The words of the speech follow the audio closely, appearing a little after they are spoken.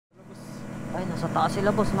Ay, nasa taas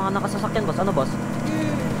sila, boss. Mga nakasasakyan, boss. Ano, boss?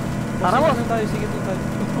 Tara, boss. Sige tayo.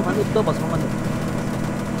 Mamanood to, boss. Mamanood.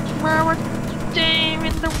 Mama, Dame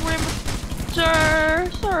in the room,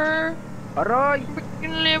 sir. Aray! We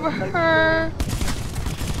can leave her.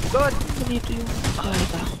 God! Dito yung... Ay,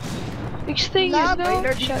 ito. Stay here, no.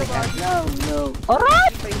 No.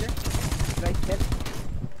 Aray!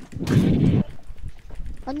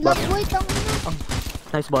 Unlock, wait, ang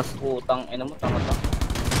Nice, boss. Putang ina mo, tama.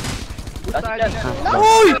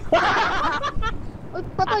 Uy! Uy,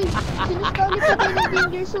 patay! Sinustali pa tayo ng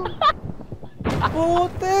danger zone.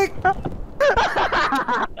 Putik!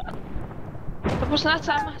 Tapos na,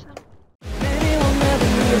 sama.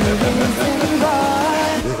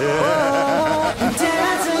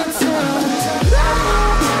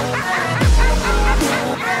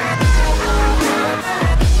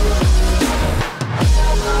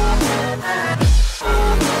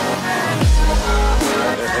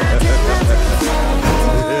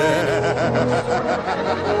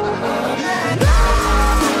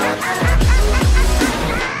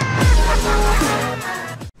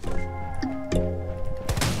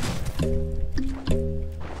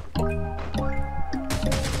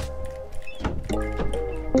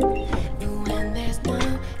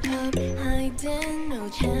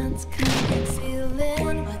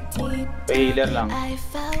 Healer lang.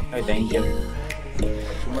 Ay, thank you.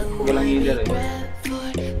 Walang healer eh.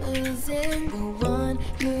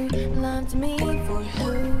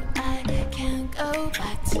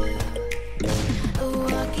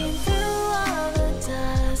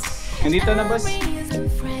 Nandito na, boss.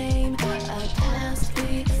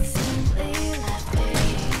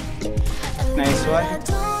 Nice one.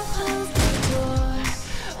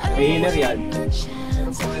 May healer yan.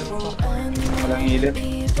 Walang healer.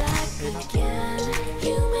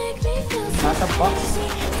 Nasa box.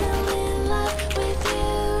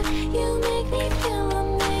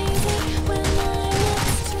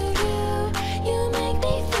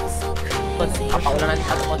 Papaula natin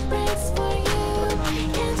sa boss.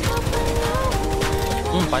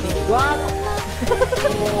 Panik. What?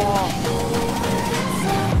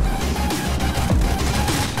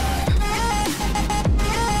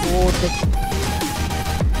 Putik.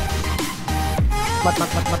 Mat.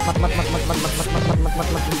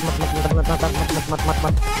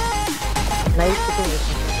 Naik itu.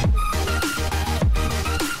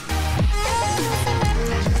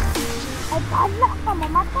 Anak ka,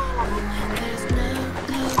 mamatay lang.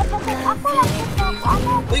 Ako lang ito.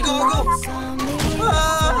 Uy, go!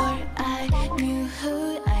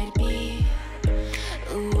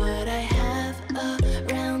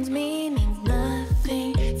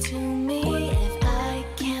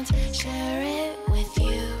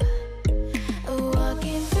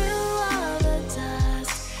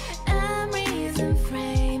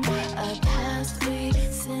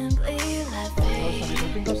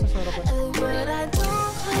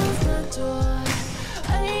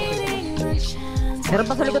 Meron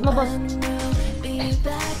pa sa likod mo, boss.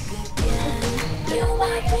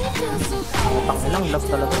 Utang lang, love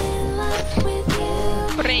talaga.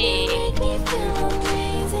 Pre.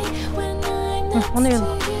 Ano yun?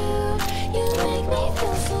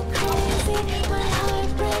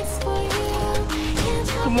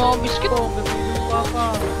 Kumuha biscuit.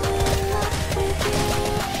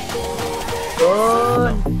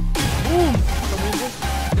 Good! Boom!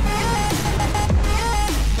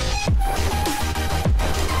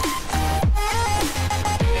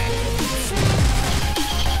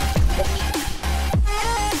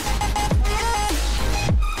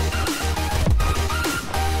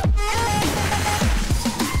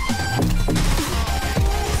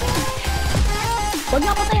 Huwag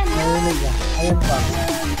na patayan. Narinig niya. Ayun pa.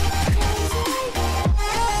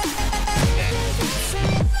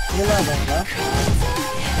 Nilaban ka?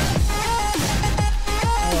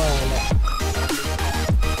 Wala.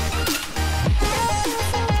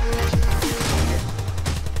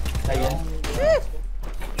 Ayan.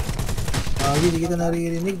 Hindi kita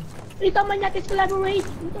naririnig. Ito, Manyakis, collaborate.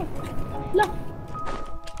 Ito. Look.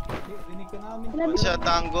 Rinig ka namin. Siya,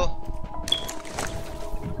 tango.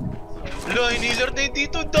 Lo, healer na yun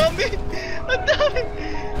dito. Ang dami. Ang dami.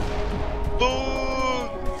 Boom.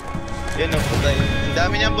 Yan o, putay. Ang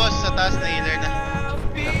dami niyan, boss. Sa taas na healer na.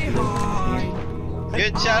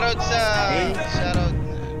 Good, shoutout sa... Shoutout.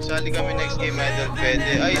 Sali kami next game, idol.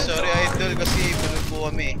 Pwede. Ay, sorry, idol. Kasi bulog po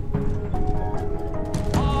kami.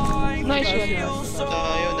 Nice one.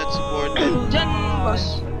 Tayo, not supported. Diyan,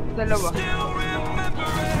 boss. Dalawa.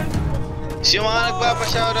 So, yung mga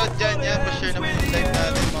nagpapa-shoutout dyan, yan. Pa-share naman yung live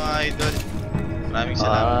natin, mga idol. Maraming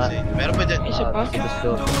salamat sa inyo. Meron pa dyan? Isa pa. Gusto.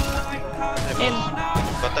 And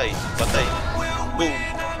Patay. Boom!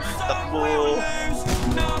 Takbo!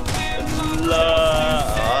 Wala!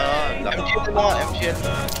 MGL mo nga, MGL.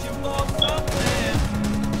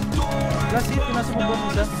 Last hit, pinasok mo bomb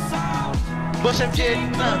isa. Boss, MGL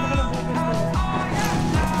na!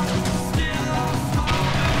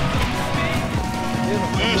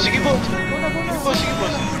 Sige boss! Sige boss, sige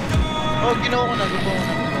boss! Oh, ginawa ko na, ginawa ko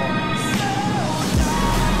na.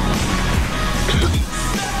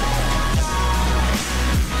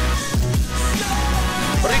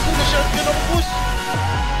 Pare ko na shotgun ako, boss!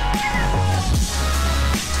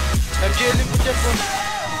 MGL mo dyan, boss!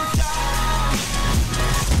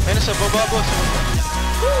 Ay, nasa baba, boss!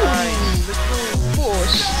 Nice! Let's go!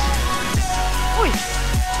 Boss. Uy!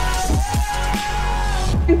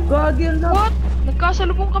 Gagil na. What?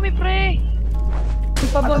 Nagkasalubong kami, pre.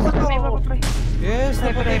 Pababa May ko. pre. Yes,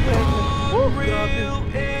 napatay ko.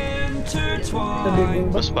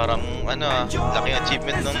 Boss, parang ano laking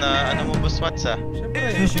achievement nung na ano mo, boss Mats ah.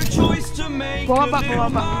 Siyempre. Bumaba.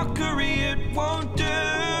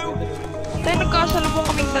 Tayo nagkasalubong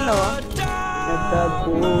kaming dalawa. Nagdag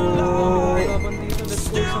po. Laban dito, let's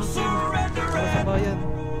go isang team. Para sa bayan.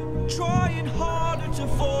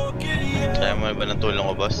 Kaya mo ba ng tulong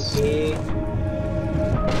ko, boss?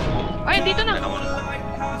 Ay, dito na. Ano mo na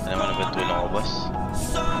ba tulong ko, boss?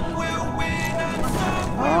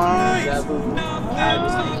 Gago.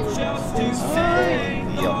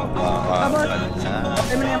 Hindi ako makakala.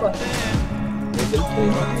 Okay mo na yan ba?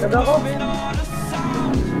 Nagdag ako.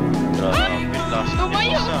 Grabe, last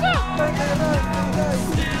Lumayo boss, ka!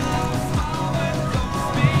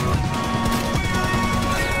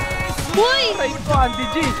 Boy! Ay ko, Andy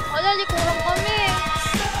G. Wala, likuran kami.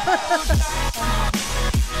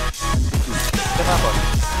 Ito pa, boss.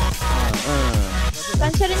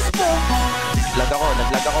 Cancer rin na to.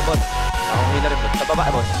 Naglag ako, boss. Akong healer, boss. Sa baba,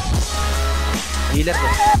 boss. Healer,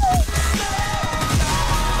 boss.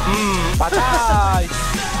 Patay!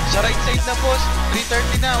 Sa right side na, boss.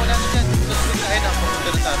 3:30 na, wala na dyan. Susunod na, ayun na,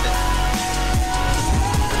 pumunta na natin.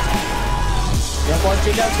 Yung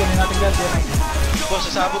kotse guys, kunin natin guys. Boss,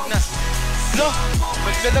 sasabog na. Lo!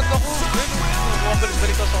 Maglalag ako.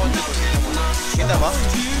 Bumabalik-balik ako sa kotse, boss. Kita mo?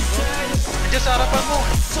 Andiyan sa harapan mo.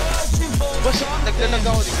 Boss, naglalag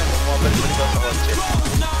ako. Tingnan mo, bumabalik-balik ako sa kotse.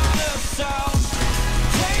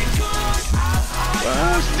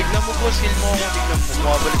 Boss, tignan mo, boss. Heal mo ako. Tignan mo,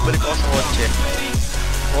 bumabalik-balik ako sa kotse.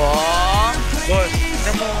 Wow! Boss,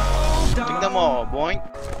 tignan mo. Tignan mo ako. Boink.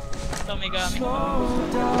 Ito may gamit.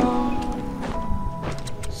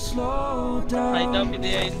 Ay, daw,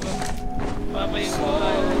 pidiyain mo. Papayin mo.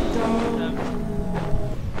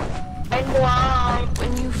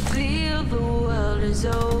 When you feel the world is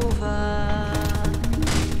over,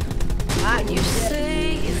 when you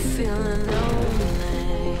say you're feeling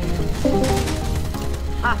lonely,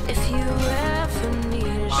 if you ever need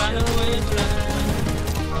a shoulder,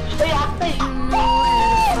 you know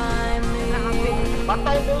where to find me.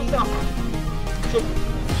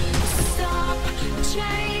 Stop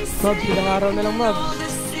chasing Mabs, ilang araw na lang, Mabs. all the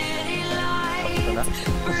city lights.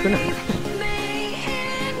 Gusto na.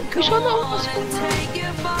 Gusto na ako mas Take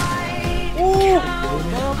your bite.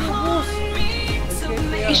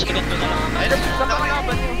 Ganito na lang. Ayun na,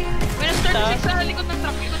 nakakalaban yun. May na-start sa likod ng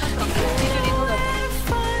truck. Dito na.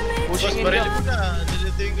 Boss, baril mo na.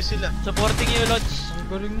 Nilituin ko sila. Supporting you, Lods. Ang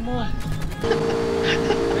galing mo.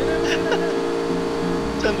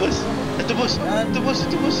 Saan, boss? Ito, boss. Ito, boss.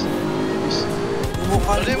 Ito, boss.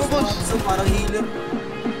 Mukha Alay mo, boss. Parang healer.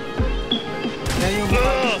 Kaya yung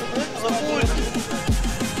Sa pool.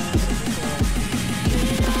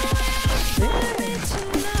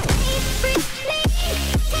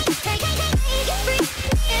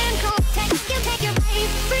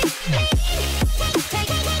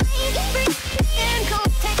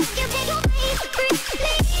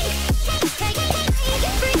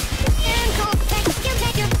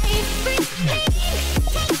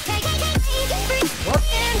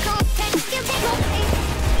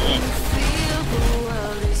 Feel the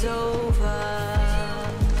world is over.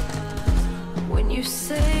 When you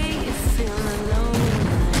say you're feeling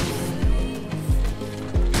lonely,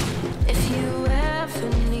 if you ever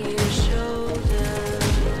need a shoulder,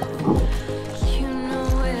 you know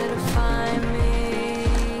where to find me.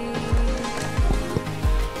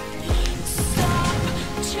 Stop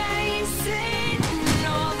chasing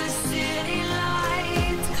all the city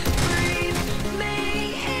lights. Breathe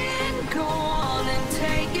me in, go on and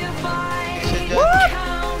take your bite.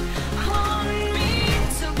 Count on me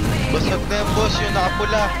to make Basag na yung boss, yung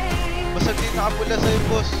nakapula. Basag din nakapula sa'yo,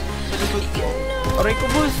 boss. Sa likod mo. Aray ko,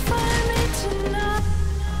 boss.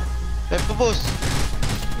 Left mo, boss.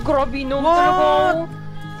 Grabe, no talaga.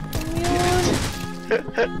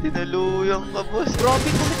 Tinaluyang ka, boss. Grabe,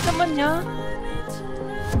 kulit naman niya.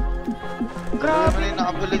 Grabe naman yung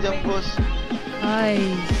nakapula dyan, boss.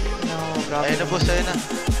 Ay. No, grabe. Ayun na, boss, ayun na.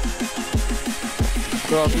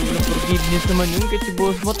 Grabe, walang forgiveness naman yun. Kahit si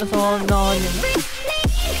boss bot, nasa niya.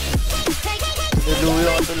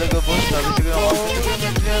 Tinaluyang ka talaga, boss. Sabi siguro ako,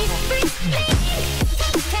 tinaluyang mo.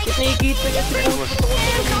 Kahit nakikita niya si Ayun, boss boss. bot, ako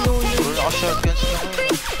talagang yun. Puro naka-shotguns na ngayon.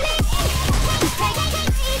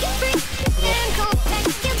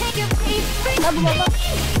 Bumaba.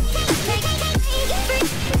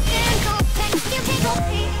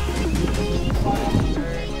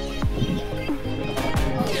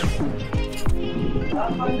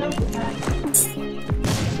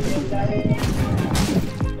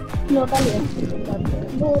 No, tali.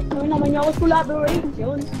 Ano naman niya ako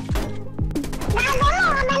collaboration.